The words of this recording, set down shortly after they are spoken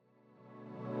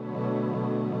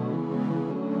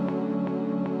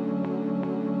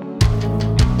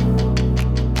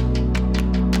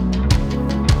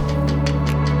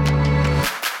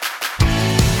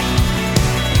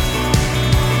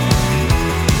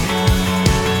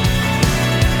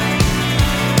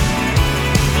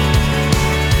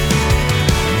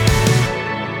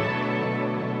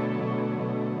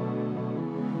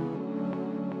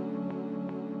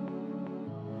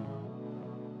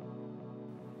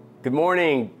Good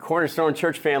morning, Cornerstone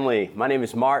Church family. My name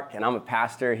is Mark, and I'm a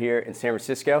pastor here in San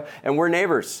Francisco, and we're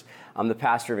neighbors. I'm the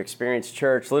pastor of Experience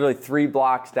Church, literally 3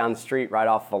 blocks down the street, right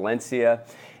off Valencia.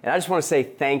 And I just want to say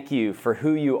thank you for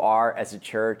who you are as a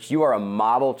church. You are a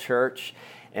model church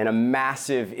and a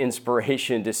massive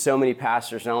inspiration to so many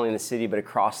pastors, not only in the city, but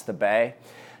across the Bay.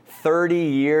 30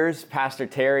 years, Pastor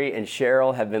Terry and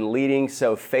Cheryl have been leading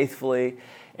so faithfully.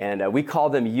 And we call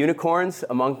them unicorns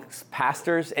amongst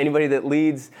pastors. Anybody that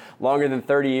leads longer than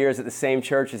 30 years at the same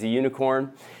church is a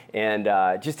unicorn. And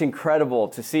just incredible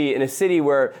to see in a city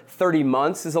where 30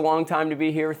 months is a long time to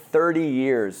be here, 30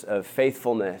 years of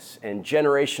faithfulness and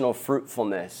generational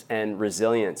fruitfulness and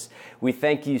resilience. We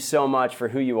thank you so much for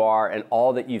who you are and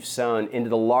all that you've sown into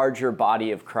the larger body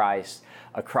of Christ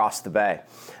across the Bay.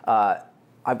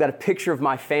 I've got a picture of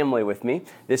my family with me.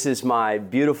 This is my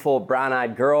beautiful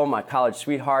brown-eyed girl, my college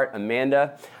sweetheart,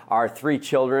 Amanda, our 3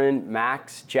 children,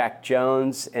 Max, Jack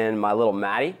Jones, and my little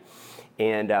Maddie.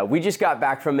 And we just got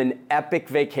back from an epic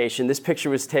vacation. This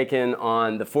picture was taken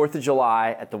on the 4th of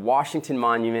July at the Washington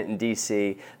Monument in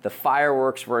DC. The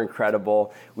fireworks were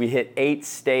incredible. We hit 8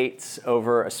 states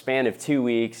over a span of 2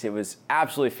 weeks. It was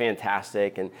absolutely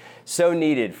fantastic and so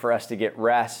needed for us to get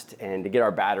rest and to get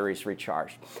our batteries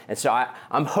recharged. And so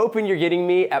I'm hoping you're getting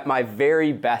me at my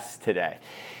very best today.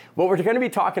 What we're going to be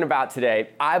talking about today,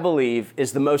 I believe,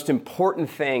 is the most important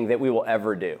thing that we will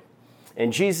ever do.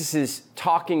 And Jesus is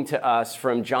talking to us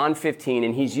from John 15,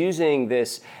 and he's using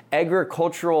this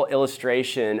agricultural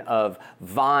illustration of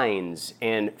vines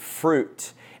and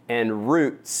fruit and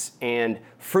roots and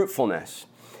fruitfulness.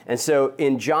 And so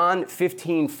in John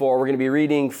 15:4, we're going to be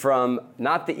reading from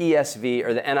not the ESV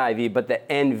or the NIV, but the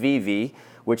NVV,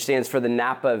 which stands for the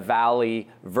Napa Valley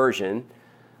Version.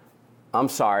 I'm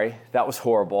sorry, that was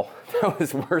horrible. That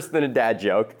was worse than a dad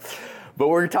joke. But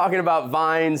we're talking about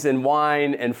vines and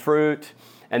wine and fruit.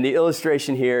 And the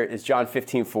illustration here is John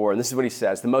 15:4. And this is what he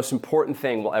says, the most important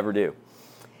thing we'll ever do.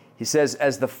 He says,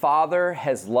 as the Father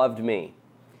has loved me,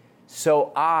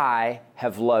 so I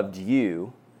have loved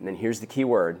you. And then here's the key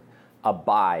word,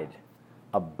 abide.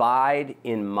 Abide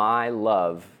in my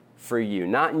love for you.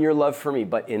 Not in your love for me,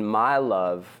 but in my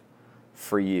love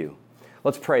for you.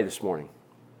 Let's pray this morning.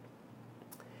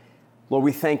 Lord,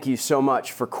 we thank you so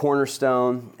much for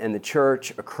Cornerstone and the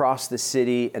church across the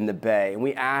city and the Bay. And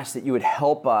we ask that you would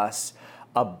help us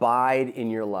abide in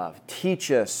your love.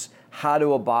 Teach us how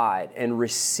to abide and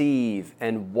receive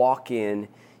and walk in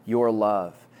your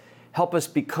love. Help us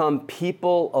become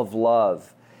people of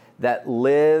love that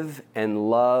live and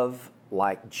love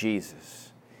like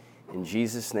Jesus. In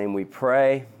Jesus' name we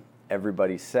pray.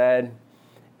 Everybody said,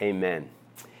 amen.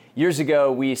 Years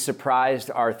ago, we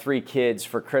surprised our 3 kids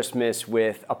for Christmas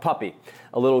with a puppy,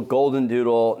 a little golden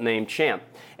doodle named Champ.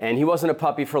 And he wasn't a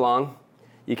puppy for long.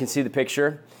 You can see the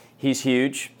picture. He's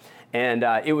huge. And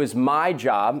it was my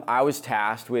job. I was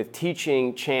tasked with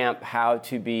teaching Champ how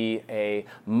to be a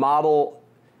model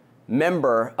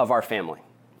member of our family,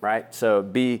 right? So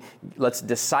let's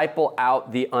disciple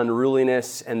out the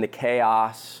unruliness and the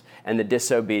chaos and the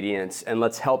disobedience, and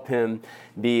let's help him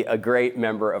be a great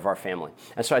member of our family.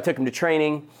 And so I took him to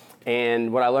training,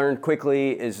 and what I learned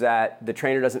quickly is that the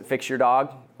trainer doesn't fix your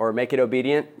dog or make it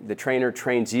obedient. The trainer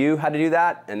trains you how to do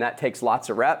that, and that takes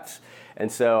lots of reps.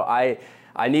 And so I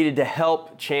needed to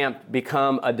help Champ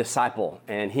become a disciple,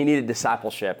 and he needed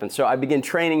discipleship. And so I began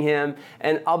training him,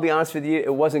 and I'll be honest with you,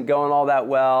 it wasn't going all that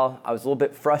well. I was a little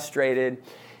bit frustrated.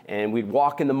 And we'd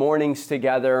walk in the mornings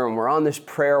together, and we're on this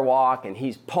prayer walk, and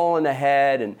he's pulling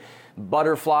ahead, and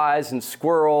butterflies and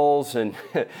squirrels, and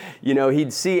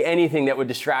he'd see anything that would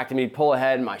distract him. He'd pull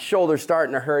ahead, and my shoulder's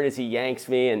starting to hurt as he yanks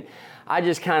me, and I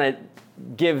just kind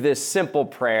of give this simple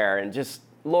prayer and just,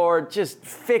 Lord, just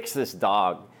fix this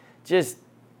dog. Just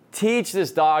teach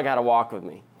this dog how to walk with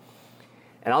me.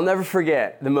 And I'll never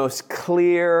forget the most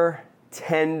clear,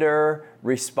 tender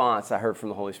response I heard from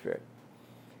the Holy Spirit.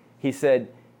 He said,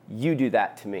 you do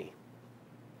that to me.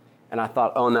 And I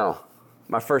thought, oh no.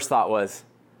 My first thought was,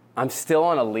 I'm still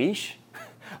on a leash?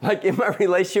 Like in my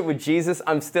relationship with Jesus,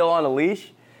 I'm still on a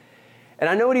leash? And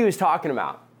I know what he was talking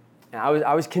about. And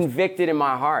I was convicted in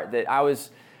my heart that I was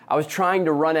trying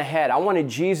to run ahead. I wanted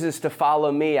Jesus to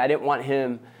follow me. I didn't want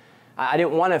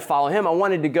to follow him. I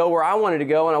wanted to go where I wanted to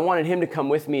go, and I wanted him to come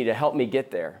with me to help me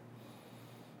get there.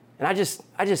 And I just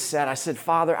said,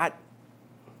 Father, I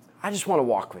just want to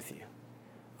walk with you.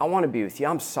 I want to be with you.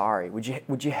 I'm sorry.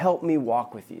 Would you help me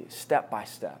walk with you step by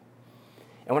step?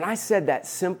 And when I said that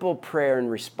simple prayer in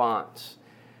response,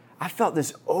 I felt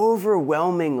this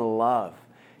overwhelming love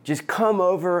just come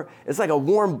over. It's like a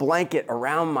warm blanket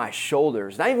around my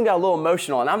shoulders. And I even got a little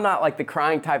emotional, and I'm not like the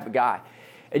crying type of guy.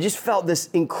 I just felt this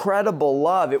incredible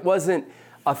love. It wasn't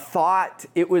a thought.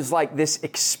 It was like this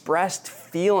expressed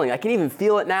feeling. I can even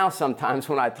feel it now sometimes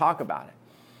when I talk about it.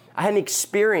 I had an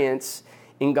experience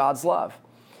in God's love.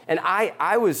 And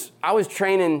I was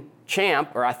training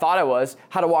Champ, or I thought I was,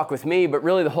 how to walk with me, but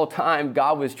really the whole time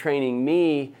God was training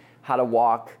me how to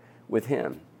walk with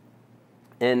him.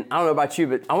 And I don't know about you,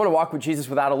 but I want to walk with Jesus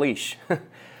without a leash.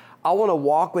 I want to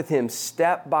walk with him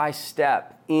step by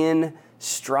step in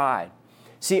stride.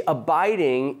 See,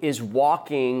 abiding is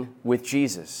walking with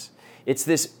Jesus. It's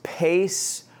this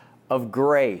pace of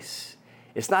grace.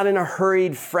 It's not in a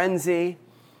hurried frenzy.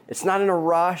 It's not in a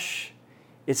rush.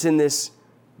 It's in this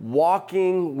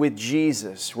walking with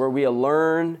Jesus where we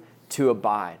learn to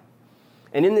abide.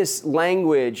 And in this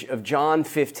language of John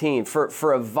 15,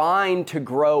 for a vine to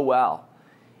grow well,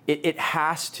 it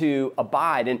has to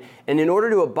abide. And in order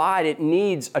to abide, it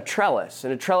needs a trellis.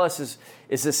 And a trellis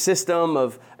is a system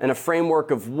and a framework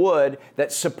of wood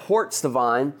that supports the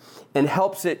vine and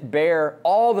helps it bear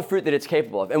all the fruit that it's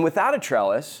capable of. And without a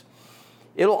trellis,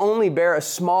 it'll only bear a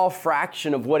small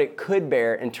fraction of what it could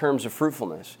bear in terms of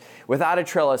fruitfulness. Without a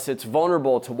trellis, it's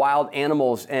vulnerable to wild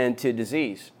animals and to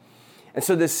disease. And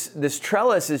so this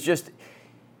trellis is just,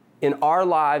 in our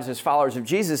lives as followers of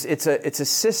Jesus, it's a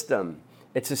system,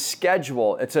 it's a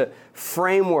schedule, it's a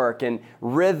framework and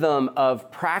rhythm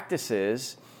of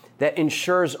practices that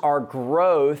ensures our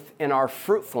growth and our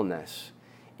fruitfulness.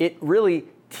 It really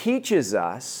teaches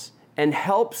us and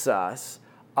helps us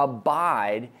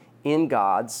abide in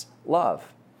God's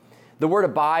love. The word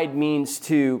abide means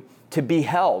to be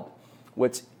held.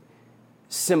 What's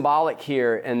symbolic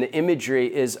here and the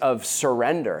imagery is of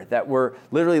surrender, that we're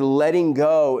literally letting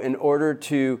go in order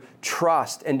to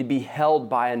trust and to be held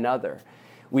by another.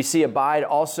 We see abide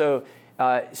also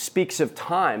speaks of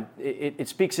time. It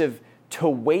speaks of to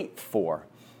wait for.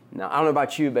 Now, I don't know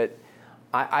about you, but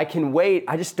I can wait.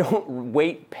 I just don't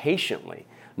wait patiently.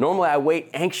 Normally, I wait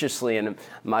anxiously and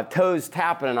my toes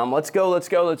tapping and I'm let's go, let's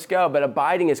go, let's go. But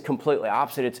abiding is completely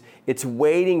opposite. It's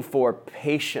waiting for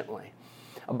patiently.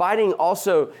 Abiding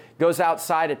also goes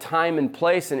outside of time and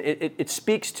place, and it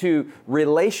speaks to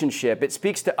relationship. It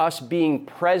speaks to us being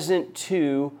present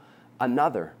to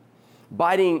another.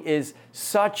 Abiding is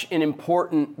such an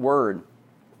important word.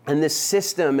 And this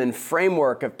system and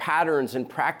framework of patterns and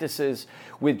practices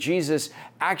with Jesus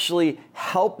actually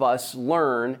help us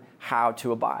learn how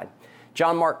to abide.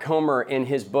 John Mark Comer, in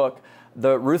his book,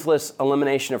 The Ruthless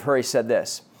Elimination of Hurry, said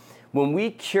this: when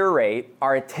we curate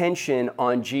our attention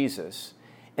on Jesus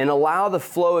and allow the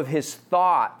flow of his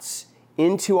thoughts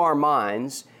into our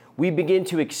minds, we begin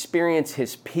to experience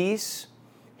his peace,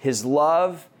 his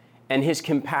love, and his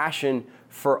compassion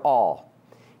for all.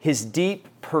 His deep,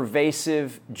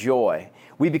 pervasive joy.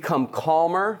 We become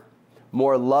calmer,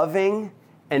 more loving,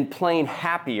 and plain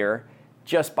happier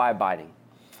just by abiding.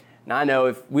 Now, I know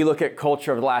if we look at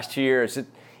culture over the last 2 years, it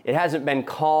hasn't been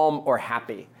calm or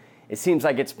happy. It seems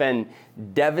like it's been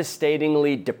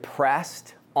devastatingly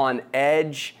depressed, on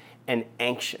edge, and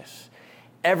anxious.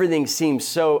 Everything seems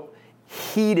so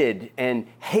heated and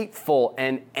hateful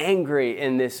and angry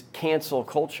in this cancel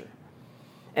culture.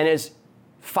 And as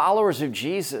followers of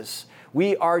Jesus,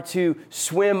 we are to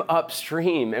swim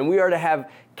upstream and we are to have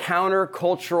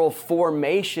countercultural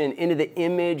formation into the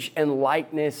image and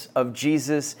likeness of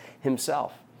Jesus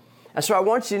himself. And so I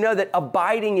want you to know that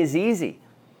abiding is easy.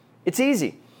 It's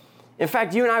easy. In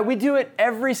fact, you and I, we do it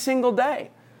every single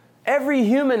day. Every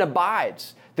human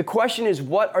abides. The question is,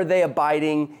 what are they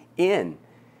abiding in?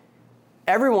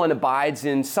 Everyone abides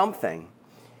in something.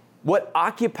 What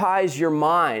occupies your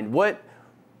mind, what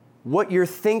you're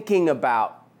thinking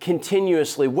about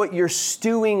continuously, what you're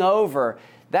stewing over,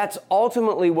 that's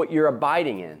ultimately what you're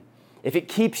abiding in. If it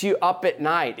keeps you up at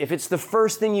night, if it's the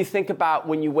first thing you think about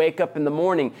when you wake up in the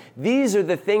morning, these are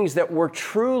the things that we're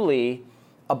truly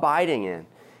abiding in.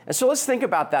 And so let's think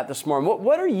about that this morning.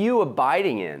 What are you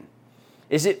abiding in?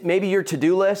 Is it maybe your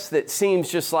to-do list that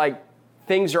seems just like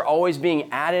things are always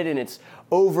being added and it's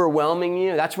overwhelming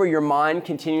you? That's where your mind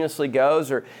continuously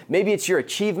goes. Or maybe it's your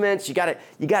achievements. You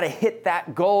gotta hit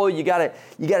that goal. You gotta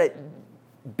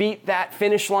beat that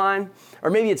finish line. Or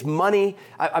maybe it's money.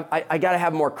 I gotta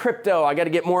have more crypto. I gotta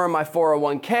get more in my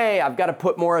 401k. I've gotta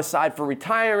put more aside for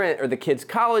retirement or the kids'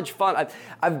 college fund.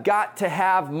 I've got to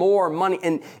have more money.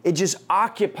 And it just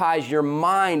occupies your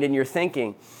mind and your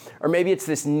thinking. Or maybe it's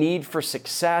this need for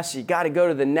success. You got to go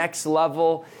to the next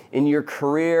level in your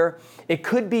career. It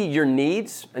could be your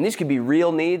needs, and these could be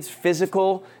real needs,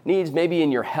 physical needs, maybe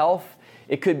in your health.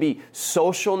 It could be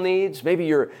social needs. Maybe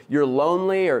you're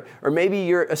lonely, or maybe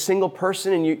you're a single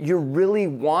person and you really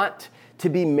want to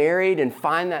be married and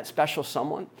find that special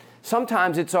someone.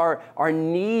 Sometimes it's our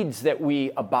needs that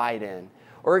we abide in.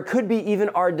 Or it could be even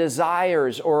our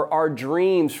desires or our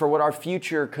dreams for what our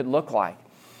future could look like.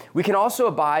 We can also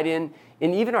abide in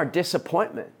even our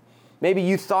disappointment. Maybe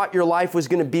you thought your life was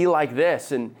going to be like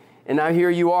this, and now here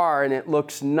you are, and it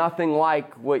looks nothing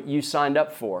like what you signed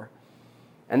up for.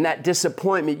 And that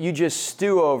disappointment, you just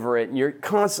stew over it, and you're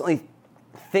constantly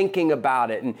thinking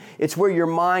about it, and it's where your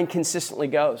mind consistently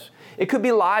goes. It could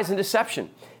be lies and deception.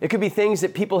 It could be things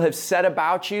that people have said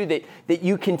about you that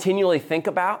you continually think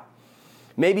about.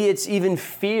 Maybe it's even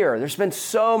fear. There's been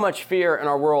so much fear in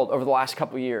our world over the last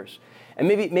couple of years. And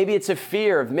maybe it's a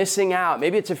fear of missing out.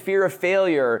 Maybe it's a fear of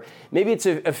failure. Maybe it's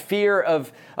a fear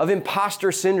of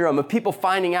imposter syndrome, of people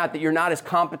finding out that you're not as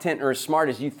competent or as smart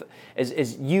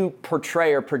as you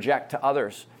portray or project to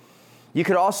others. You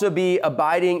could also be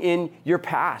abiding in your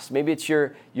past. Maybe it's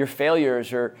your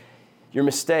failures or your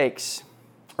mistakes.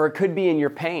 Or it could be in your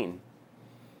pain.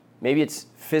 Maybe it's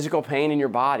physical pain in your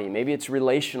body. Maybe it's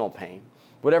relational pain.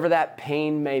 Whatever that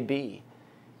pain may be,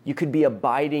 you could be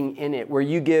abiding in it, where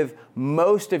you give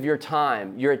most of your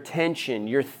time, your attention,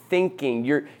 your thinking,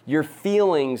 your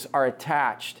feelings are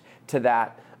attached to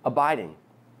that abiding.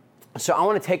 So I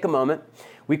want to take a moment.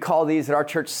 We call these at our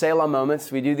church Selah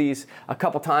moments. We do these a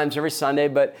couple times every Sunday,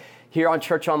 but here on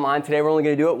Church Online today, we're only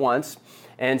going to do it once.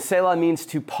 And Selah means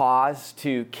to pause,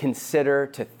 to consider,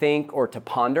 to think, or to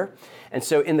ponder. And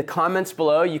so in the comments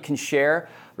below, you can share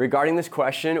regarding this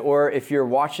question, or if you're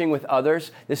watching with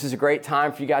others, this is a great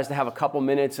time for you guys to have a couple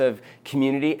minutes of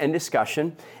community and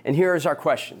discussion. And here is our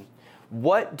question.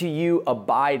 What do you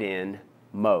abide in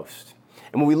most?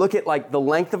 And when we look at like the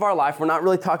length of our life, we're not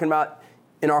really talking about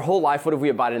in our whole life, what have we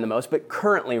abided in the most? But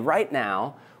currently, right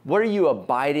now, what are you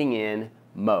abiding in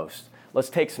most? Let's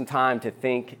take some time to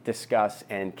think, discuss,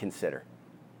 and consider.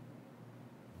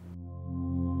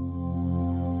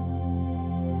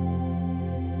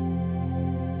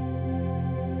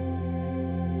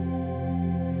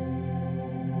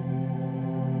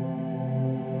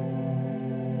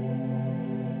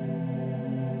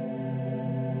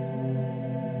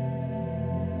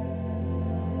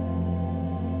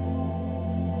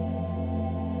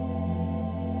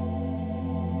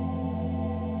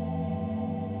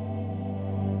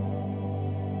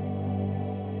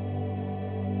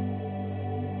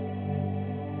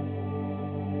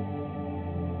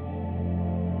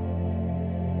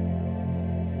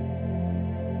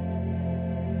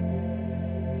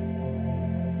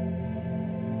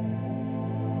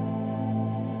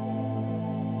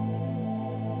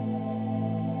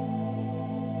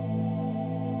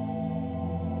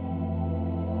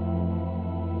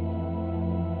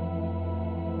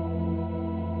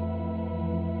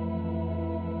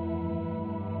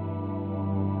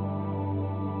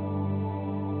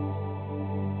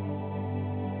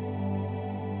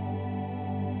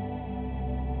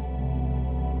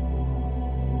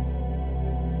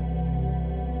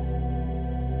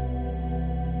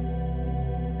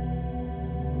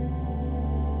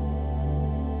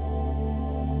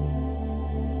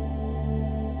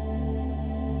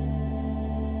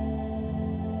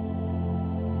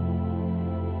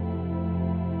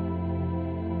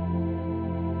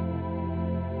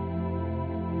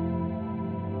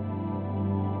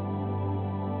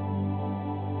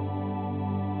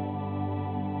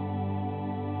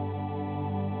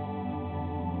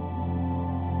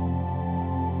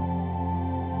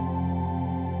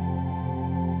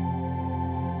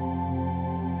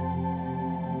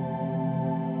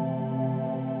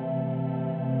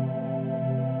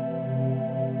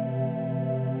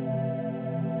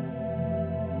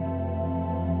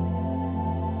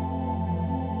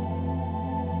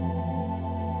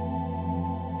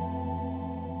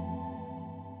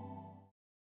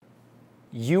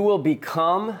 You will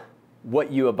become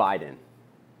what you abide in.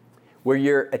 Where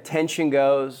your attention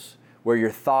goes, where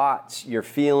your thoughts, your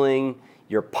feeling,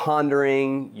 your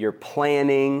pondering, your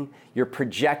planning, your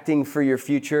projecting for your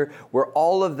future, where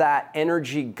all of that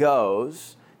energy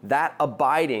goes, that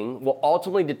abiding will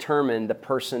ultimately determine the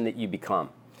person that you become.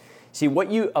 See,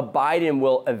 what you abide in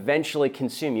will eventually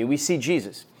consume you. We see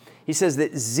Jesus. He says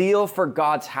that zeal for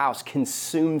God's house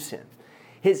consumes him.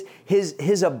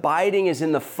 His abiding is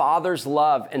in the Father's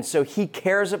love, and so he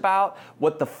cares about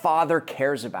what the Father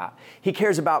cares about. He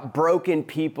cares about broken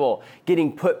people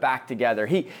getting put back together.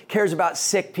 He cares about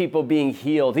sick people being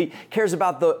healed. He cares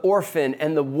about the orphan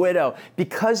and the widow.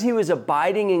 Because he was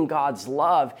abiding in God's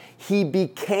love, he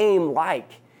became like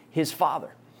his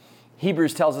Father.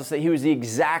 Hebrews tells us that he was the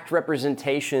exact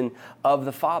representation of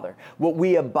the Father. What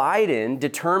we abide in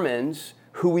determines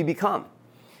who we become.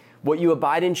 What you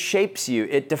abide in shapes you.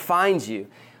 It defines you.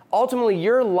 ultimately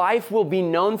your life will be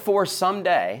known for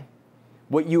someday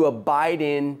what you abide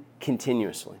in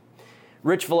continuously.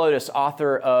 Rich Villodas,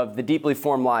 author of The Deeply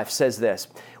Formed Life, says this: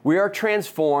 we are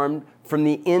transformed from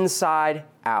the inside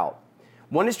out.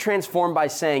 One is transformed by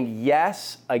saying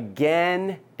yes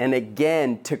again and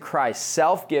again to Christ's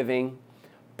self-giving,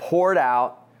 poured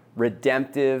out,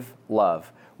 redemptive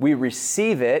love. We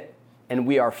receive it and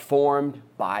we are formed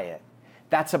by it.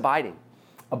 That's abiding.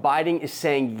 Abiding is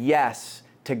saying yes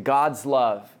to God's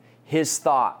love, His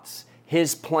thoughts,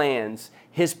 His plans,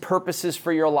 His purposes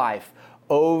for your life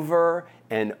over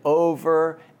and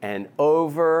over and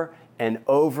over and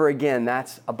over again.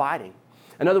 That's abiding.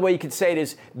 Another way you could say it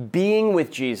is being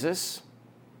with Jesus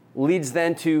leads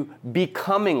then to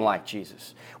becoming like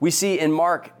Jesus. We see in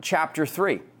Mark chapter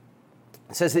 3,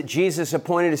 it says that Jesus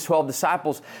appointed His 12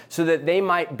 disciples so that they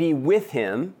might be with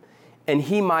Him and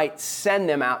He might send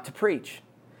them out to preach.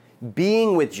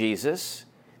 Being with Jesus,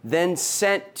 then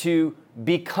sent to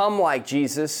become like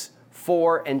Jesus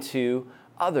for and to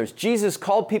others. Jesus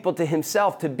called people to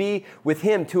Himself, to be with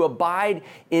Him, to abide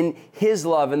in His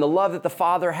love and the love that the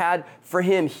Father had for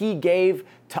Him. He gave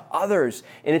to others.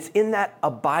 And it's in that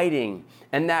abiding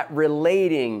and that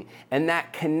relating and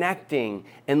that connecting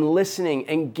and listening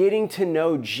and getting to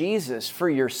know Jesus for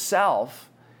yourself.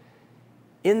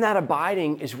 In that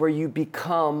abiding is where you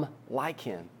become like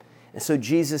Him. And so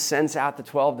Jesus sends out the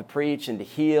 12 to preach and to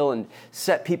heal and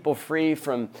set people free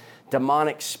from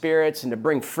demonic spirits and to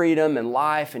bring freedom and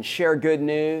life and share good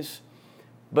news.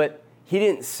 But He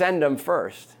didn't send them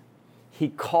first. He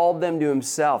called them to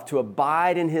Himself, to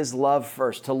abide in His love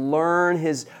first, to learn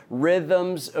His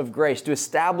rhythms of grace, to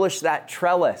establish that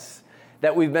trellis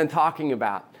that we've been talking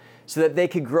about, so that they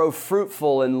could grow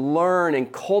fruitful and learn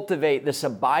and cultivate this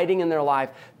abiding in their life,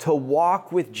 to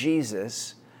walk with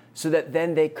Jesus, so that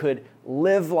then they could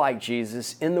live like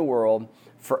Jesus in the world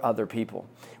for other people.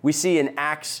 We see in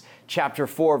Acts chapter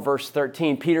 4, verse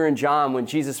 13, Peter and John, when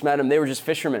Jesus met them, they were just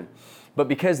fishermen. But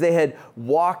because they had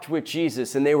walked with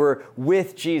Jesus and they were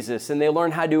with Jesus and they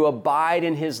learned how to abide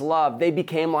in His love, they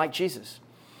became like Jesus.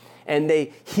 And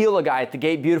they heal a guy at the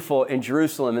Gate Beautiful in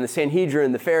Jerusalem, and the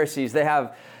Sanhedrin, the Pharisees, they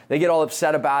get all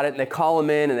upset about it, and they call them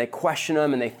in and they question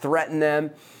them and they threaten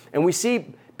them. And we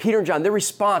see Peter and John, their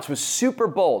response was super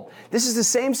bold. This is the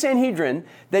same Sanhedrin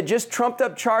that just trumped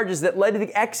up charges that led to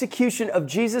the execution of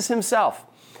Jesus Himself.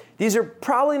 These are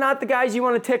probably not the guys you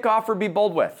want to tick off or be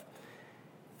bold with.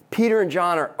 Peter and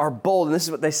John are bold, and this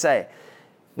is what they say.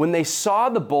 When they saw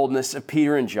the boldness of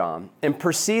Peter and John and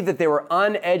perceived that they were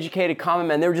uneducated common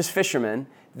men, they were just fishermen,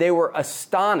 they were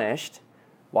astonished,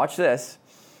 watch this,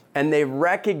 and they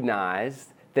recognized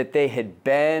that they had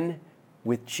been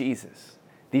with Jesus.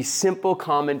 These simple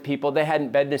common people, they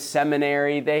hadn't been to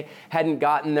seminary, they hadn't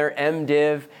gotten their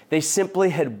MDiv, they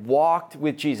simply had walked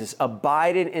with Jesus,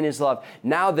 abided in His love.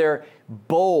 Now they're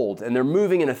bold and they're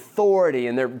moving in authority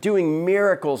and they're doing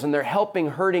miracles and they're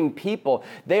helping hurting people.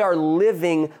 They are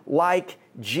living like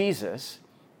Jesus,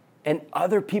 and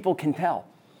other people can tell.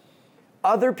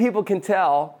 Other people can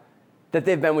tell that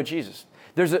they've been with Jesus.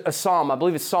 There's a psalm, I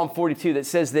believe it's Psalm 42, that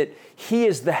says that He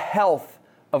is the health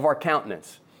of our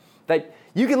countenance. That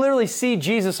you can literally see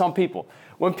Jesus on people.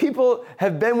 When people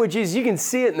have been with Jesus, you can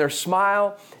see it in their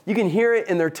smile. You can hear it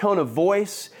in their tone of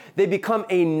voice. They become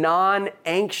a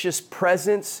non-anxious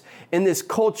presence in this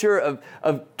culture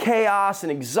of chaos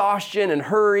and exhaustion and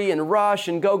hurry and rush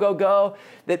and go, go, go.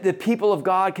 That the people of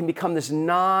God can become this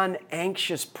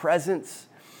non-anxious presence.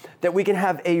 That we can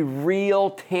have a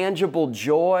real, tangible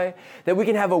joy, that we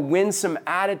can have a winsome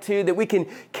attitude, that we can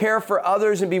care for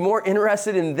others and be more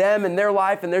interested in them and their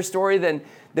life and their story than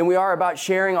we are about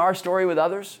sharing our story with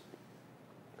others.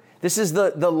 This is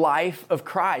the life of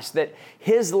Christ, that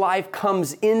His life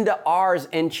comes into ours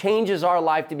and changes our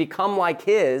life to become like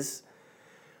His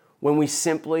when we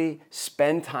simply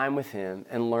spend time with Him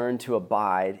and learn to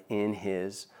abide in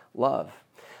His love.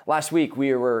 Last week,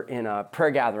 we were in a prayer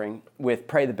gathering with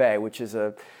Pray the Bay, which is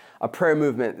a prayer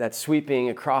movement that's sweeping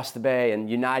across the Bay and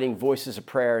uniting voices of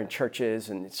prayer in churches.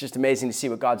 And it's just amazing to see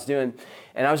what God's doing.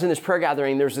 And I was in this prayer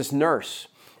gathering. There's this nurse,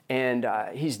 and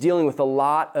he's dealing with a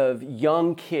lot of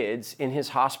young kids in his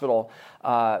hospital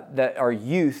that are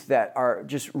youth that are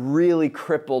just really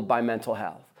crippled by mental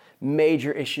health.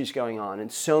 Major issues going on.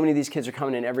 And so many of these kids are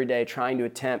coming in every day trying to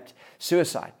attempt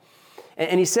suicide.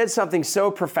 And he said something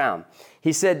so profound.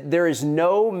 He said, there is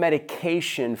no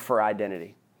medication for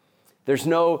identity. There's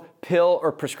no pill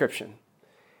or prescription.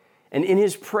 And in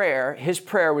his prayer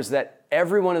was that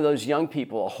every one of those young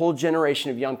people, a whole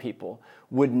generation of young people,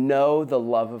 would know the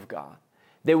love of God.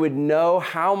 They would know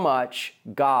how much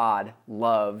God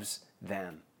loves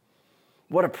them.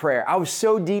 What a prayer. I was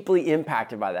so deeply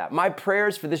impacted by that. My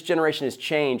prayers for this generation has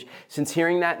changed since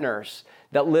hearing that nurse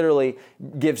that literally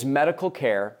gives medical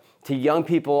care to young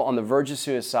people on the verge of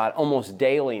suicide almost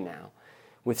daily now,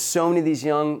 with so many of these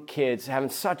young kids having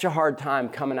such a hard time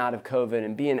coming out of COVID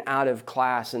and being out of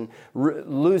class and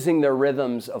losing their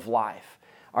rhythms of life,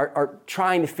 are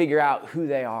trying to figure out who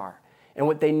they are. And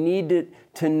what they need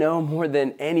to know more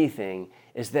than anything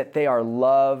is that they are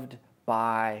loved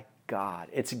by God.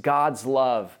 It's God's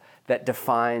love that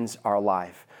defines our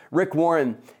life. Rick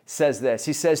Warren says this.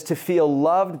 He says, to feel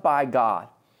loved by God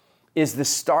is the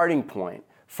starting point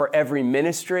for every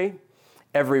ministry,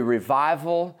 every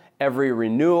revival, every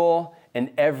renewal, and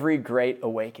every great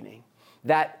awakening.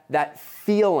 That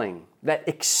feeling, that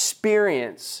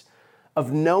experience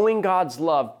of knowing God's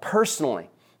love personally,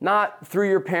 not through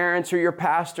your parents or your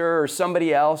pastor or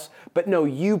somebody else, but no,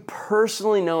 you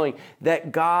personally knowing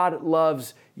that God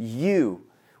loves you.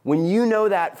 When you know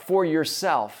that for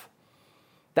yourself,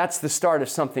 that's the start of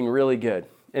something really good.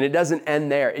 And it doesn't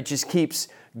end there. It just keeps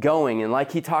going. And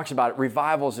like he talks about it,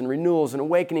 revivals and renewals and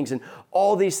awakenings and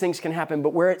all these things can happen.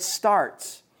 But where it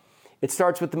starts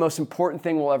with the most important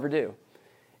thing we'll ever do.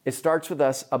 It starts with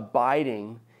us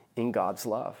abiding in God's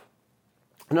love.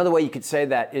 Another way you could say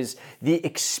that is the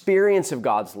experience of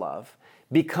God's love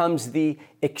becomes the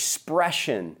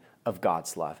expression of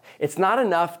God's love. It's not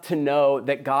enough to know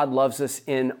that God loves us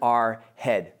in our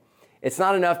head. It's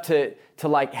not enough to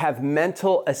like have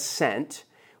mental assent.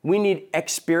 We need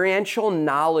experiential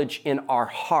knowledge in our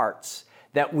hearts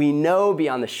that we know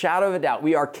beyond the shadow of a doubt.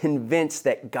 We are convinced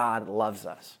that God loves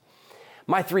us.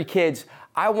 My 3 kids,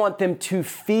 I want them to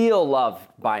feel loved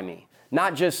by me.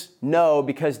 Not just know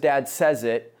because Dad says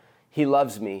it, he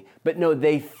loves me, but no,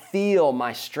 they feel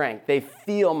my strength. They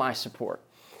feel my support.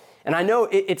 And I know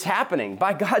it's happening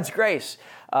by God's grace.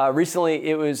 Recently,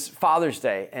 it was Father's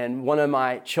Day, and one of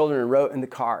my children wrote in the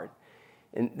card,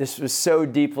 and this was so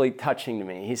deeply touching to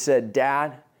me. He said,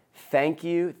 Dad, thank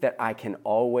you that I can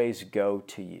always go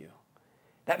to you.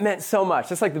 That meant so much.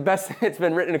 That's like the best thing that's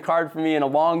been written in a card for me in a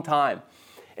long time.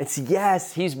 It's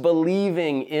yes, he's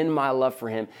believing in my love for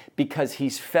him because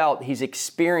he's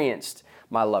experienced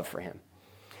my love for him.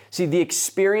 See, the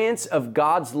experience of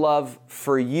God's love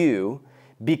for you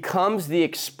becomes the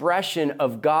expression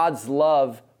of God's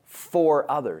love for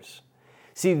others.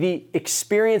 See, the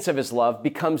experience of his love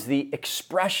becomes the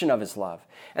expression of his love.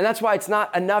 And that's why it's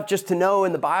not enough just to know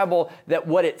in the Bible that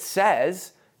what it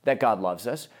says, that God loves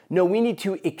us. No, we need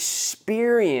to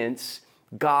experience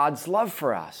God's love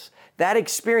for us. That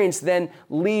experience then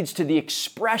leads to the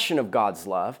expression of God's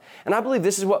love. And I believe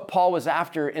this is what Paul was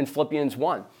after in Philippians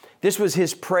 1. This was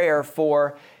his prayer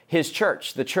for his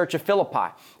church, the church of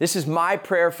Philippi. This is my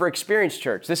prayer for Experience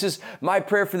Church. This is my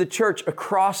prayer for the church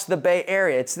across the Bay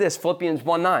Area. It's this, Philippians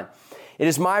 1:9. It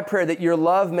is my prayer that your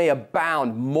love may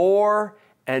abound more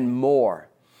and more,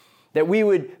 that we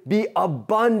would be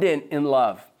abundant in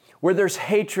love. Where there's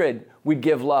hatred, we'd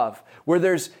give love. Where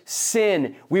there's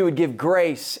sin, we would give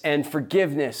grace and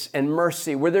forgiveness and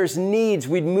mercy. Where there's needs,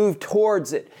 we'd move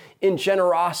towards it in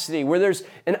generosity. Where there's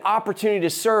an opportunity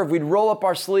to serve, we'd roll up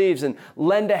our sleeves and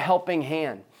lend a helping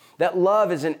hand. That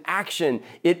love is an action.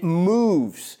 It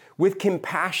moves with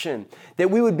compassion.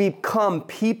 That we would become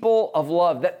people of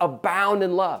love that abound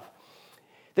in love.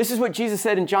 This is what Jesus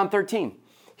said in John 13.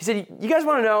 He said, you guys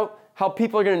want to know how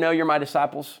people are going to know you're my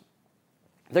disciples?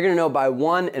 They're going to know by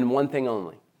one and one thing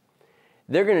only.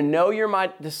 They're going to know you're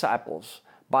my disciples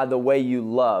by the way you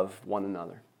love one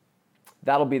another.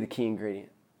 That'll be the key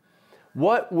ingredient.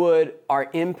 What would our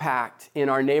impact in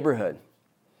our neighborhood,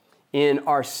 in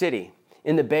our city,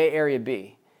 in the Bay Area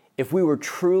be if we were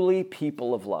truly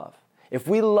people of love? If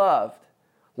we loved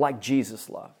like Jesus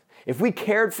loved? If we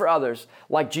cared for others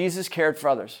like Jesus cared for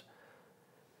others?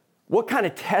 What kind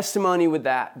of testimony would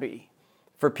that be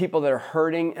for people that are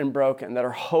hurting and broken, that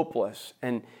are hopeless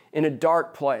and in a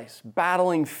dark place,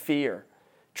 battling fear,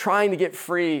 trying to get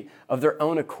free of their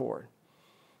own accord?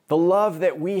 The love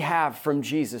that we have from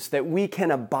Jesus, that we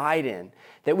can abide in,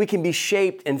 that we can be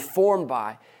shaped and formed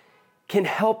by, can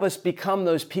help us become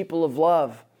those people of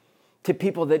love to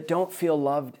people that don't feel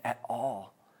loved at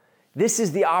all. This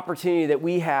is the opportunity that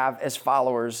we have as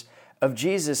followers of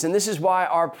Jesus. And this is why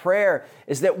our prayer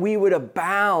is that we would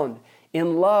abound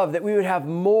in love, that we would have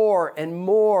more and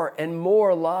more and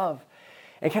more love.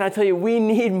 And can I tell you, we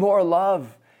need more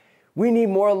love. We need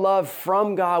more love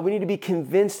from God. We need to be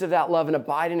convinced of that love and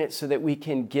abide in it so that we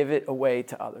can give it away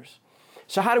to others.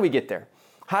 So how do we get there?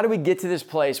 How do we get to this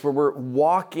place where we're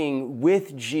walking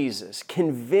with Jesus,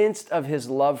 convinced of his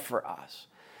love for us?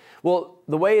 Well,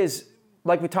 the way is,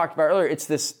 like we talked about earlier, it's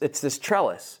this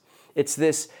trellis. It's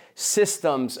this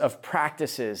systems of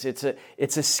practices. It's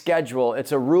a schedule.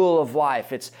 It's a rule of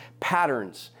life. It's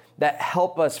patterns that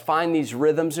help us find these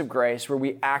rhythms of grace where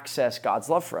we access God's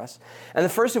love for us. And the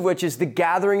first of which is the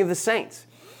gathering of the saints.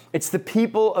 It's the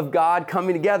people of God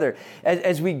coming together.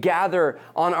 As we gather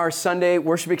on our Sunday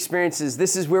worship experiences,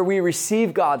 this is where we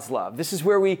receive God's love. This is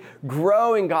where we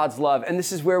grow in God's love. And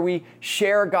this is where we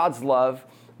share God's love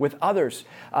with others.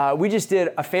 We just did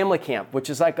a family camp, which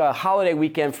is like a holiday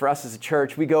weekend for us as a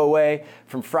church. We go away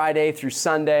from Friday through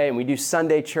Sunday, and we do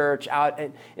Sunday church out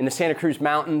in the Santa Cruz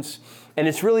Mountains. And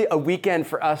it's really a weekend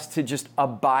for us to just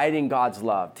abide in God's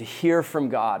love, to hear from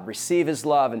God, receive His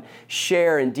love, and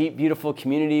share in deep, beautiful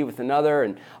community with another.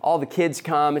 And all the kids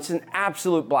come. It's an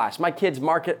absolute blast. My kids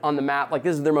mark it on the map like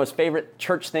this is their most favorite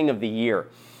church thing of the year.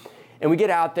 And we get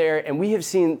out there, and we have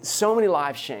seen so many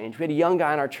lives change. We had a young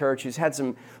guy in our church who's had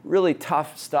some really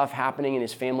tough stuff happening in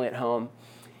his family at home.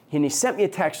 And he sent me a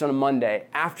text on a Monday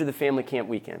after the family camp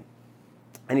weekend.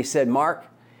 And he said, Mark,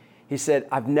 he said,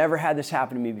 I've never had this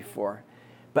happen to me before,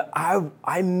 but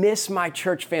I miss my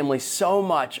church family so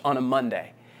much on a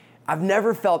Monday. I've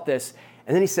never felt this.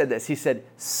 And then he said this. He said,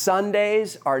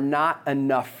 Sundays are not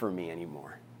enough for me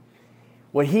anymore.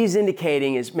 What he's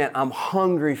indicating is, man, I'm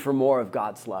hungry for more of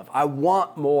God's love. I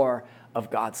want more of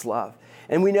God's love.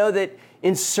 And we know that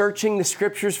in searching the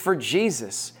scriptures for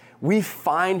Jesus, we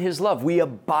find His love. We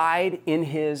abide in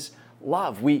His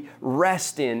love. We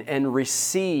rest in and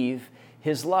receive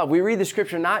His love. We read the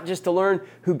scripture not just to learn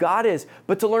who God is,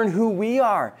 but to learn who we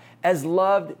are as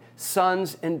loved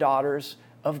sons and daughters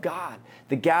of God.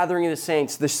 The gathering of the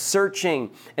saints, the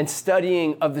searching and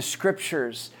studying of the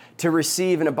scriptures to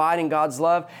receive and abide in God's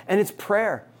love, and it's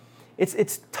prayer.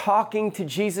 It's talking to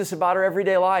Jesus about our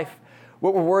everyday life,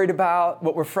 what we're worried about,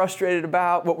 what we're frustrated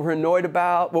about, what we're annoyed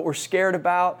about, what we're scared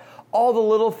about, all the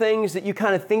little things that you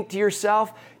kind of think to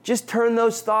yourself. Just turn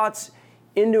those thoughts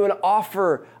into an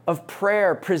offer of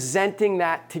prayer, presenting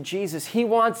that to Jesus. He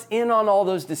wants in on all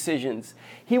those decisions.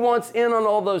 He wants in on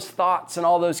all those thoughts and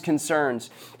all those concerns.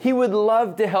 He would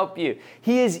love to help you.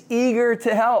 He is eager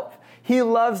to help. He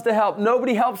loves to help.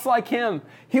 Nobody helps like Him.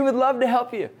 He would love to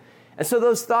help you. And so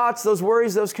those thoughts, those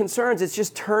worries, those concerns, it's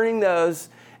just turning those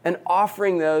and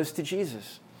offering those to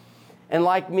Jesus. And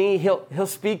like me, He'll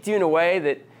speak to you in a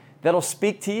way that'll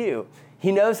speak to you.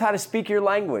 He knows how to speak your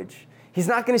language. He's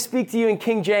not going to speak to you in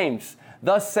King James,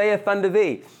 thus saith unto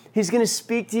thee. He's going to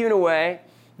speak to you in a way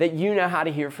that you know how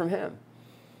to hear from Him.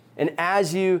 And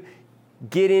as you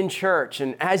get in church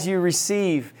and as you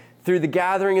receive through the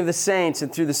gathering of the saints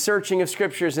and through the searching of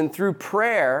scriptures and through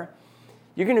prayer,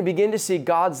 you're going to begin to see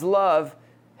God's love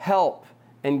help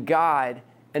and guide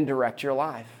and direct your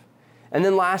life. And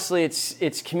then lastly,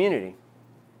 it's community.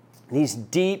 These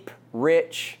deep,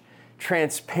 rich,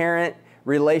 transparent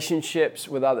relationships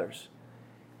with others.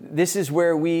 This is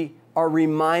where we are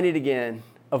reminded again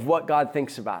of what God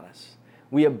thinks about us.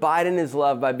 We abide in His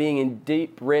love by being in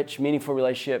deep, rich, meaningful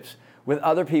relationships with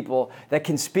other people that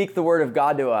can speak the word of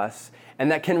God to us and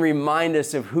that can remind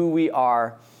us of who we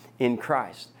are in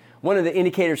Christ. One of the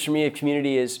indicators for me of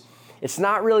community is it's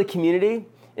not really community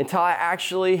until I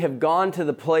actually have gone to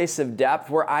the place of depth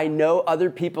where I know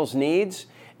other people's needs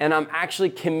and I'm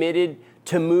actually committed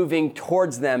to moving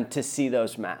towards them to see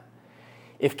those met.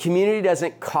 If community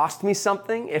doesn't cost me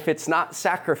something, if it's not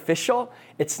sacrificial,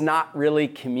 it's not really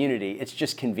community. It's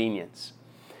just convenience.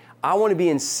 I want to be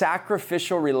in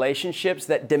sacrificial relationships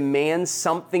that demand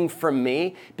something from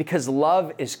me because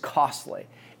love is costly.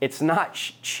 It's not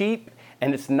cheap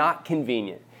and it's not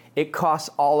convenient. It costs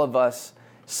all of us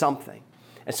something.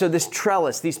 And so this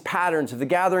trellis, these patterns of the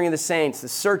gathering of the saints, the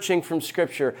searching from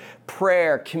Scripture,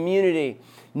 prayer, community,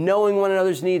 knowing one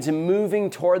another's needs and moving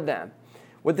toward them.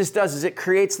 What this does is it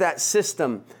creates that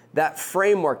system, that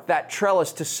framework, that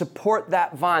trellis to support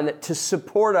that vine, to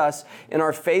support us in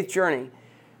our faith journey,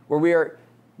 where we are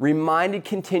reminded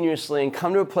continuously and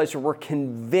come to a place where we're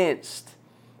convinced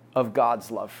of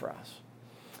God's love for us.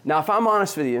 Now, if I'm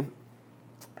honest with you,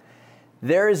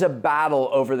 there is a battle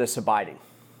over this abiding.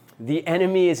 The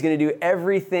enemy is going to do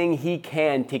everything he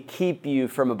can to keep you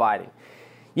from abiding.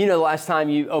 You know, the last time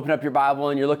you open up your Bible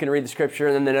and you're looking to read the scripture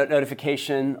and then the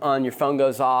notification on your phone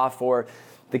goes off, or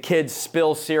the kids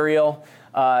spill cereal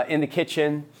in the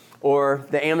kitchen, or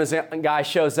the Amazon guy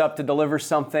shows up to deliver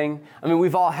something. I mean,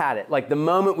 we've all had it. Like the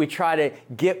moment we try to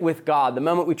get with God, the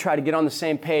moment we try to get on the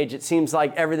same page, it seems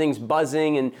like everything's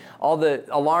buzzing and all the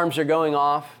alarms are going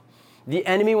off. The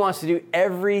enemy wants to do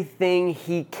everything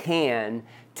he can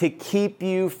to keep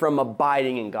you from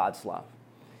abiding in God's love.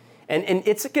 And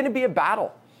it's going to be a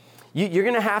battle. You're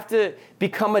going to have to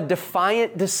become a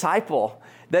defiant disciple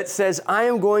that says, I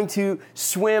am going to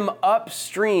swim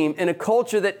upstream in a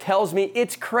culture that tells me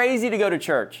it's crazy to go to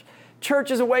church.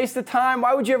 Church is a waste of time.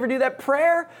 Why would you ever do that?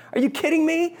 Prayer? Are you kidding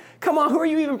me? Come on, who are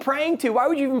you even praying to? Why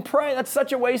would you even pray? That's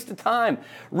such a waste of time.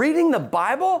 Reading the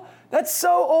Bible? That's so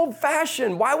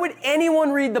old-fashioned. Why would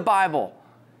anyone read the Bible?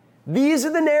 These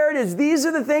are the narratives. These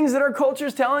are the things that our culture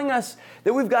is telling us,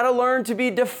 that we've got to learn to be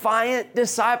defiant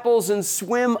disciples and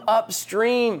swim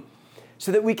upstream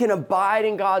so that we can abide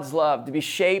in God's love, to be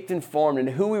shaped and formed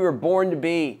into who we were born to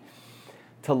be,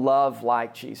 to love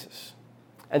like Jesus.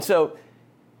 And so,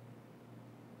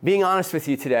 being honest with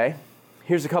you today,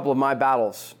 here's a couple of my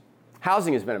battles.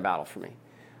 Housing has been a battle for me.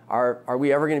 Are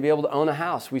we ever going to be able to own a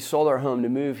house? We sold our home to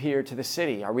move here to the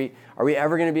city. Are we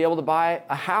ever going to be able to buy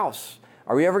a house?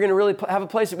 Are we ever going to really have a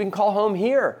place that we can call home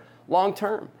here long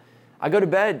term? I go to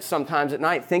bed sometimes at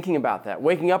night thinking about that,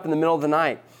 waking up in the middle of the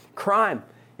night. Crime.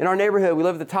 In our neighborhood, we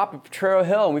live at the top of Potrero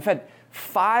Hill, and we've had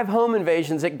 5 home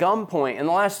invasions at gunpoint in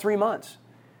the last 3 months.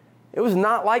 It was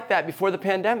not like that before the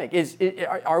pandemic.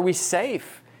 Are we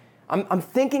safe? I'm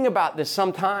thinking about this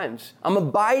sometimes. I'm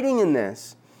abiding in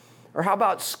this. Or how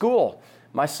about school?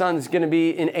 My son's going to be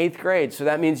in 8th grade, so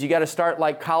that means you got to start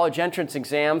like college entrance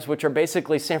exams, which are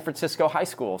basically San Francisco high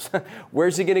schools.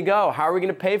 Where's he going to go? How are we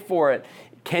going to pay for it?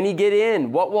 Can he get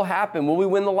in? What will happen? Will we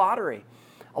win the lottery?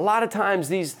 A lot of times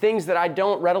these things that I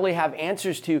don't readily have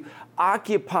answers to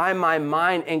occupy my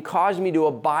mind and cause me to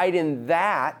abide in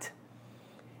that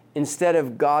instead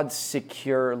of God's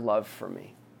secure love for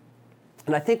me.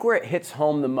 And I think where it hits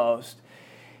home the most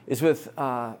is with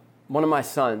one of my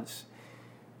sons.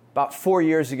 About 4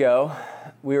 years ago,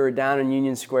 we were down in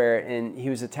Union Square and he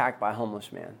was attacked by a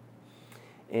homeless man.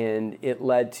 And it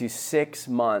led to 6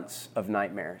 months of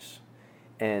nightmares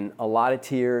and a lot of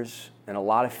tears and a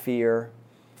lot of fear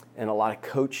and a lot of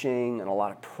coaching and a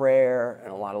lot of prayer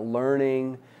and a lot of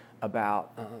learning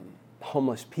about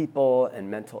homeless people and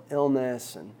mental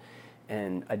illness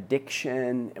and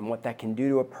addiction and what that can do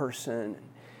to a person.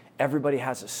 Everybody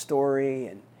has a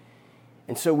story.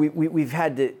 And so we've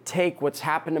had to take what's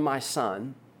happened to my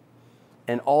son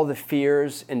and all the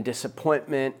fears and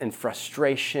disappointment and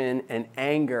frustration and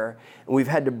anger, and we've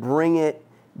had to bring it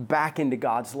back into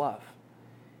God's love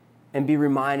and be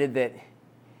reminded that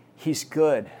He's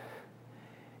good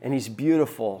and He's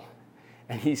beautiful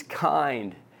and He's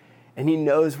kind and He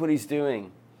knows what He's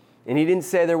doing. And He didn't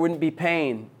say there wouldn't be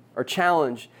pain or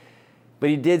challenge, but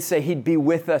He did say He'd be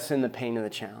with us in the pain and the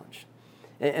challenge.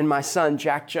 And my son,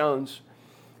 Jack Jones,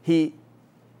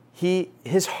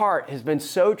 his heart has been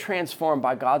so transformed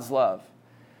by God's love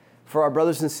for our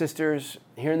brothers and sisters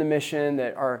here in the mission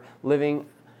that are living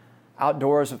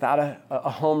outdoors without a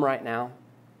home right now,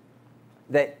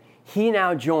 that he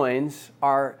now joins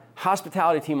our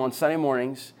hospitality team on Sunday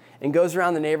mornings and goes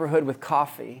around the neighborhood with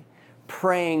coffee,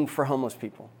 praying for homeless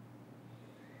people.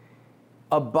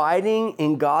 Abiding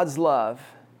in God's love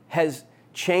has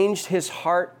changed his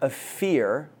heart of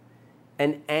fear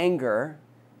and anger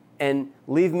and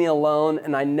leave me alone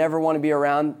and I never want to be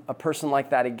around a person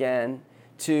like that again,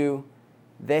 to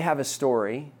they have a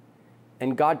story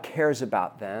and God cares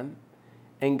about them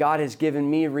and God has given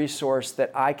me a resource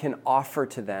that I can offer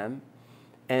to them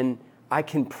and I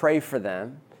can pray for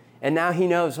them. And now he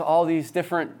knows all these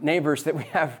different neighbors that we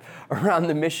have around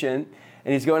the mission,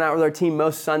 and he's going out with our team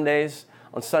most Sundays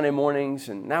on Sunday mornings,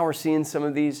 and now we're seeing some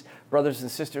of these brothers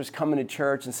and sisters coming to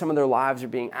church and some of their lives are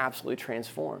being absolutely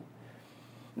transformed.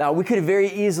 Now, we could have very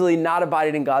easily not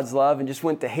abided in God's love and just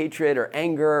went to hatred or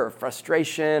anger or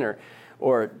frustration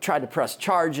or tried to press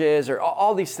charges or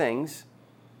all these things.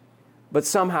 But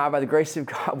somehow, by the grace of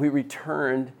God, we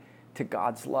returned to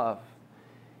God's love.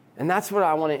 And that's what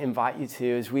I want to invite you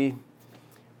to as we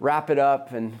wrap it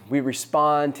up and we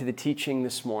respond to the teaching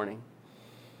this morning,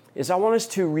 is I want us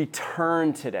to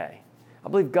return today. I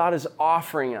believe God is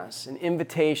offering us an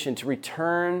invitation to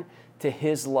return to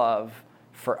His love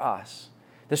for us.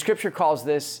 The scripture calls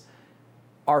this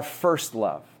our first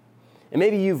love. And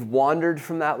maybe you've wandered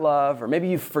from that love, or maybe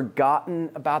you've forgotten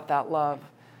about that love.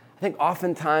 I think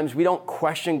oftentimes we don't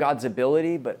question God's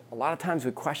ability, but a lot of times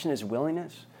we question His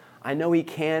willingness. I know He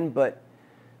can, but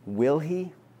will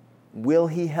He? Will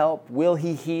He help? Will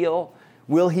He heal?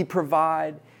 Will He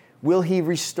provide? Will He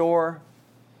restore?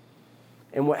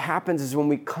 And what happens is when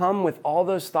we come with all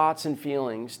those thoughts and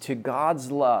feelings to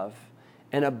God's love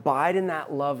and abide in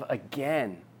that love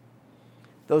again,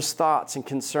 those thoughts and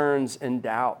concerns and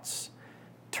doubts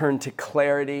turn to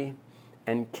clarity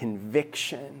and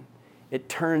conviction. It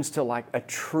turns to like a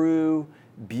true,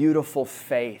 beautiful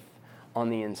faith on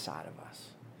the inside of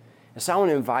us. And so I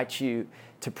want to invite you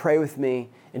to pray with me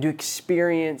and to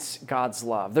experience God's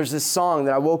love. There's this song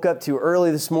that I woke up to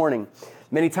early this morning.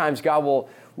 Many times God will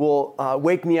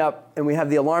wake me up, and we have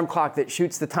the alarm clock that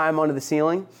shoots the time onto the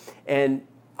ceiling, and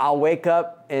I'll wake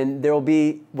up and there will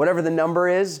be, whatever the number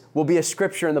is, will be a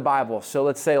scripture in the Bible. So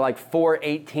let's say like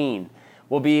 4:18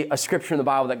 will be a scripture in the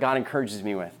Bible that God encourages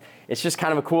me with. It's just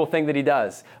kind of a cool thing that he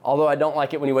does, although I don't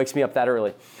like it when he wakes me up that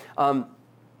early.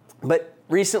 But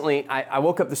recently, I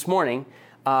woke up this morning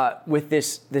with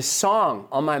this song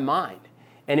on my mind,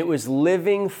 and it was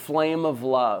 "Living Flame of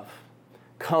Love,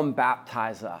 Come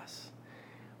Baptize Us."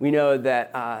 We know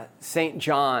that St.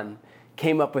 John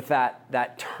came up with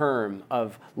that term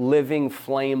of living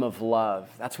flame of love.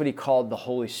 That's what he called the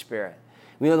Holy Spirit.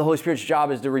 We know the Holy Spirit's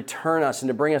job is to return us and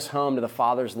to bring us home to the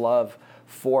Father's love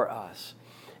for us.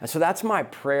 And so that's my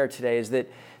prayer today, is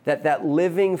that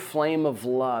living flame of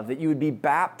love, that you would be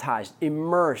baptized,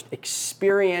 immersed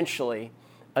experientially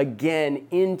again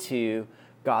into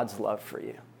God's love for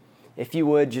you. If you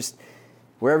would just,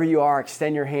 wherever you are,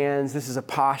 extend your hands. This is a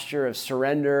posture of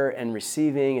surrender and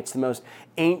receiving. It's the most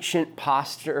ancient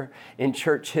posture in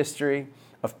church history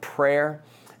of prayer.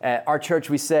 At our church,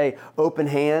 we say open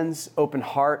hands, open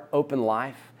heart, open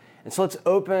life. And so let's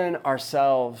open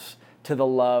ourselves to the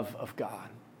love of God.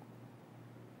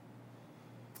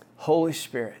 Holy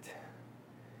Spirit,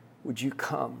 would you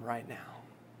come right now?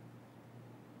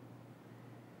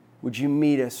 Would you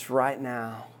meet us right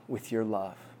now with your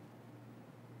love?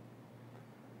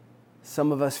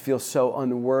 Some of us feel so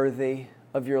unworthy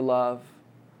of your love.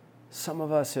 Some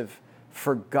of us have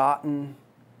forgotten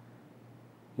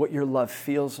what your love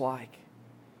feels like.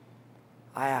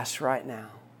 I ask right now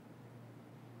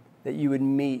that you would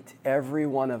meet every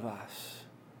one of us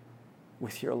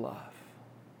with your love.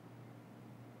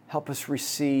 Help us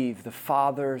receive the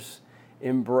Father's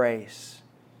embrace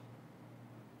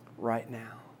right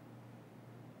now.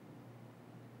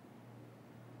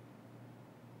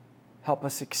 Help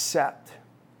us accept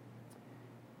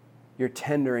your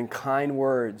tender and kind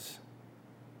words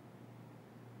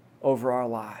over our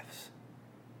lives.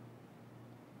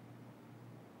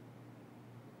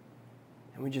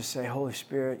 And we just say, Holy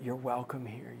Spirit, you're welcome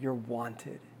here. You're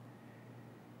wanted.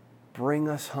 Bring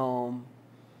us home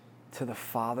to the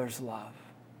Father's love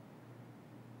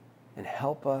and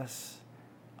help us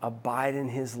abide in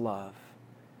his love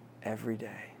every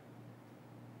day.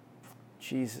 In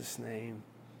Jesus' name,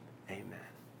 amen.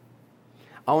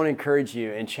 I want to encourage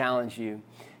you and challenge you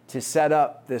to set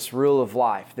up this rule of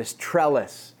life, this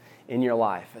trellis in your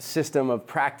life, a system of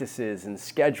practices and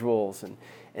schedules,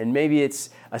 and maybe it's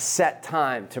a set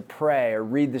time to pray or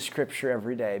read the scripture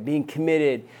every day, being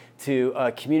committed to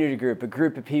a community group, a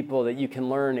group of people that you can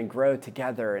learn and grow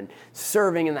together, and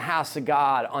serving in the house of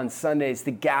God on Sundays, the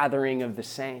gathering of the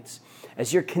saints.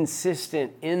 As you're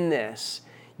consistent in this,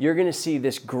 you're going to see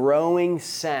this growing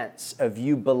sense of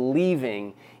you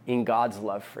believing in God's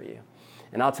love for you.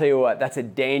 And I'll tell you what, that's a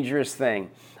dangerous thing,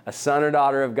 a son or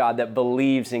daughter of God that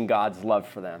believes in God's love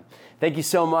for them. Thank you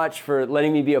so much for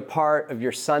letting me be a part of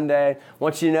your Sunday. I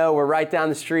want you to know we're right down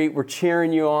the street. We're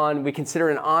cheering you on. We consider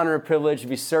it an honor and privilege to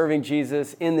be serving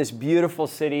Jesus in this beautiful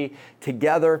city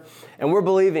together. And we're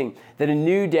believing that a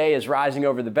new day is rising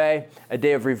over the Bay, a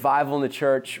day of revival in the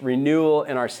church, renewal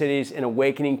in our cities, and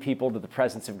awakening people to the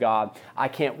presence of God. I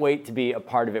can't wait to be a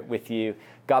part of it with you.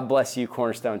 God bless you,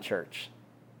 Cornerstone Church.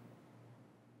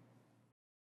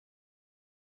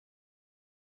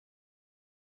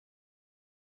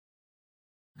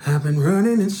 I've been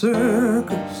running in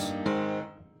circles,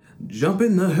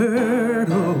 jumping the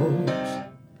hurdles,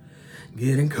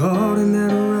 getting caught in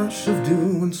that rush of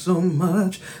doing so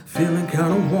much, feeling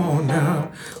kind of worn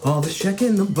out. All this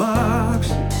checking the box,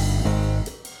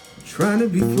 trying to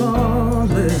be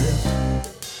flawless,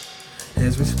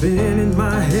 has me spinning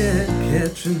my head,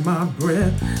 catching my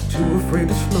breath, too afraid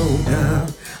to slow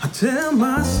down. I tell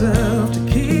myself to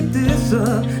keep this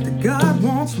up, that God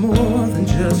wants more than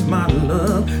just my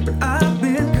love. But I've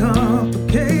been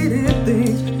complicating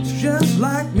things, it's just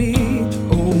like me to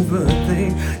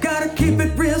overthink. Gotta keep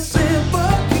it real simple,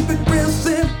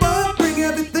 bring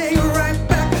everything right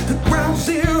back to ground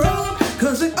zero.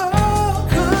 Cause it all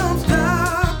comes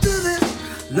down to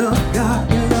this: love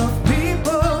God and love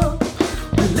people.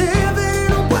 We're living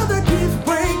in a world that keeps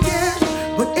breaking,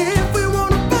 but if we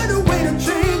wanna find a way to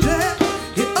change it,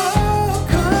 it all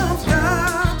comes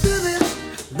down to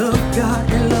this: love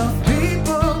God and love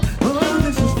people. Oh,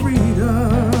 this is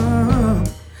freedom,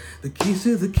 the keys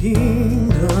to the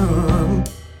kingdom.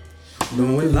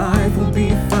 Knowing life will be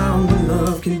found when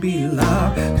love can be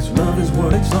loud, cause love is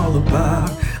what it's all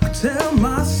about. I tell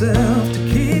myself to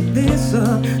keep this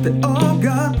up, that all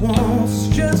God wants is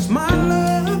just my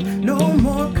love. No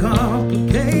more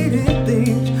complicated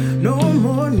things, no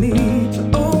more need to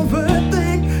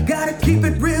overthink. Gotta keep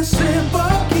it real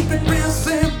simple, keep it real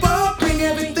simple. Bring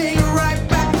everything right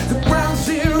back to ground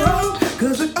zero,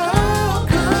 'cause it all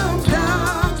comes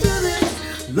down to this: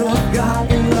 love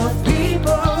God and love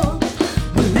people.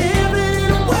 We're living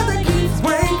in a world that keeps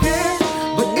breaking,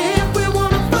 but if we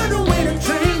wanna find a way to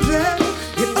change it,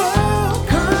 it all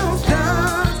comes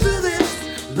down to this: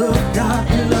 love God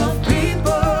and love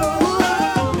people.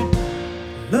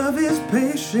 Love is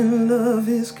patient, love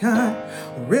is kind,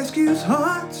 rescues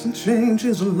hearts and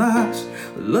changes lives.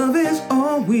 Love is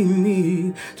all we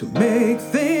need to make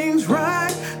things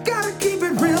right. Gotta keep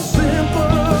it real simple.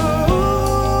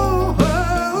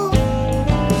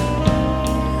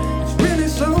 It's really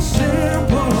so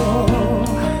simple.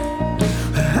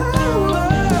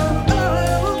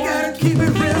 Gotta keep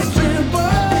it real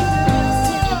simple.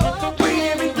 Bring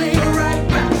everything right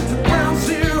back to ground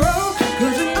zero,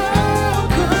 'cause it all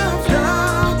comes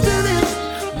down to this: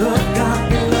 love God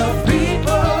and love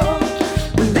people.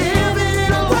 We're living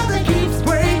in a world that keeps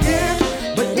breaking,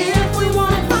 but if we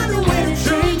wanna find a way to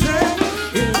change it,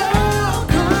 it all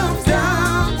comes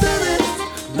down to this: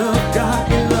 love God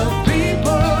and love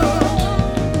people.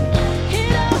 It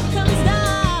all comes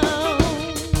down.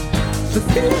 So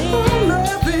keep on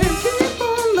loving, keep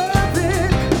on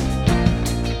loving.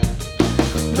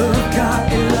 Love God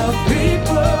and love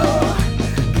people.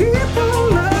 Keep on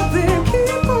loving,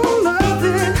 keep on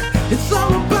loving. It's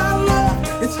all about love,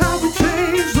 it's how we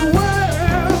change the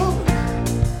world.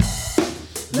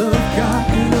 Love God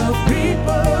and love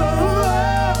people.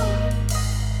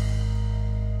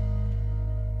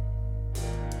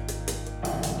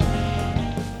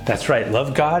 That's right.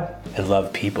 Love God and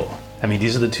love people. I mean,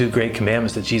 these are the two great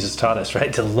commandments that Jesus taught us,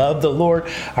 right? To love the Lord,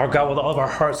 our God, with all of our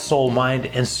heart, soul, mind,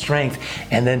 and strength,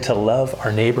 and then to love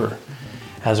our neighbor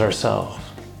as ourselves,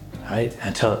 right?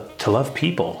 And to love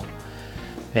people.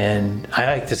 And I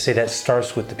like to say that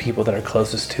starts with the people that are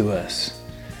closest to us,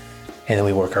 and then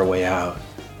we work our way out.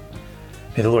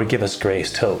 May the Lord give us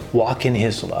grace to walk in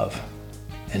His love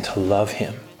and to love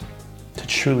Him, to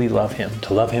truly love Him,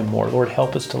 to love Him more. Lord,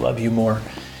 help us to love You more,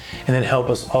 and then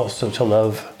help us also to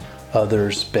love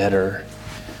others better,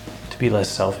 to be less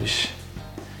selfish,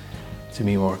 to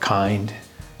be more kind.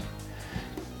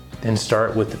 Then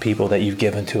start with the people that You've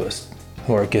given to us,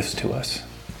 who are gifts to us,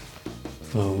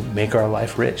 who make our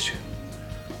life rich,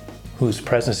 whose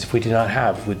presence, if we did not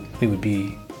have, we would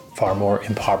be far more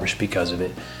impoverished because of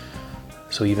it.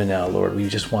 So even now, Lord, we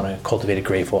just want to cultivate a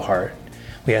grateful heart.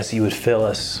 We ask that You would fill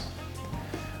us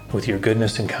with Your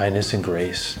goodness and kindness and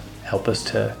grace. Help us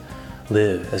to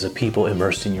live as a people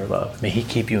immersed in Your love. May He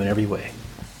keep You in every way,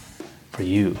 for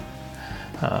You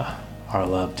are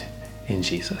loved in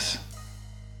Jesus.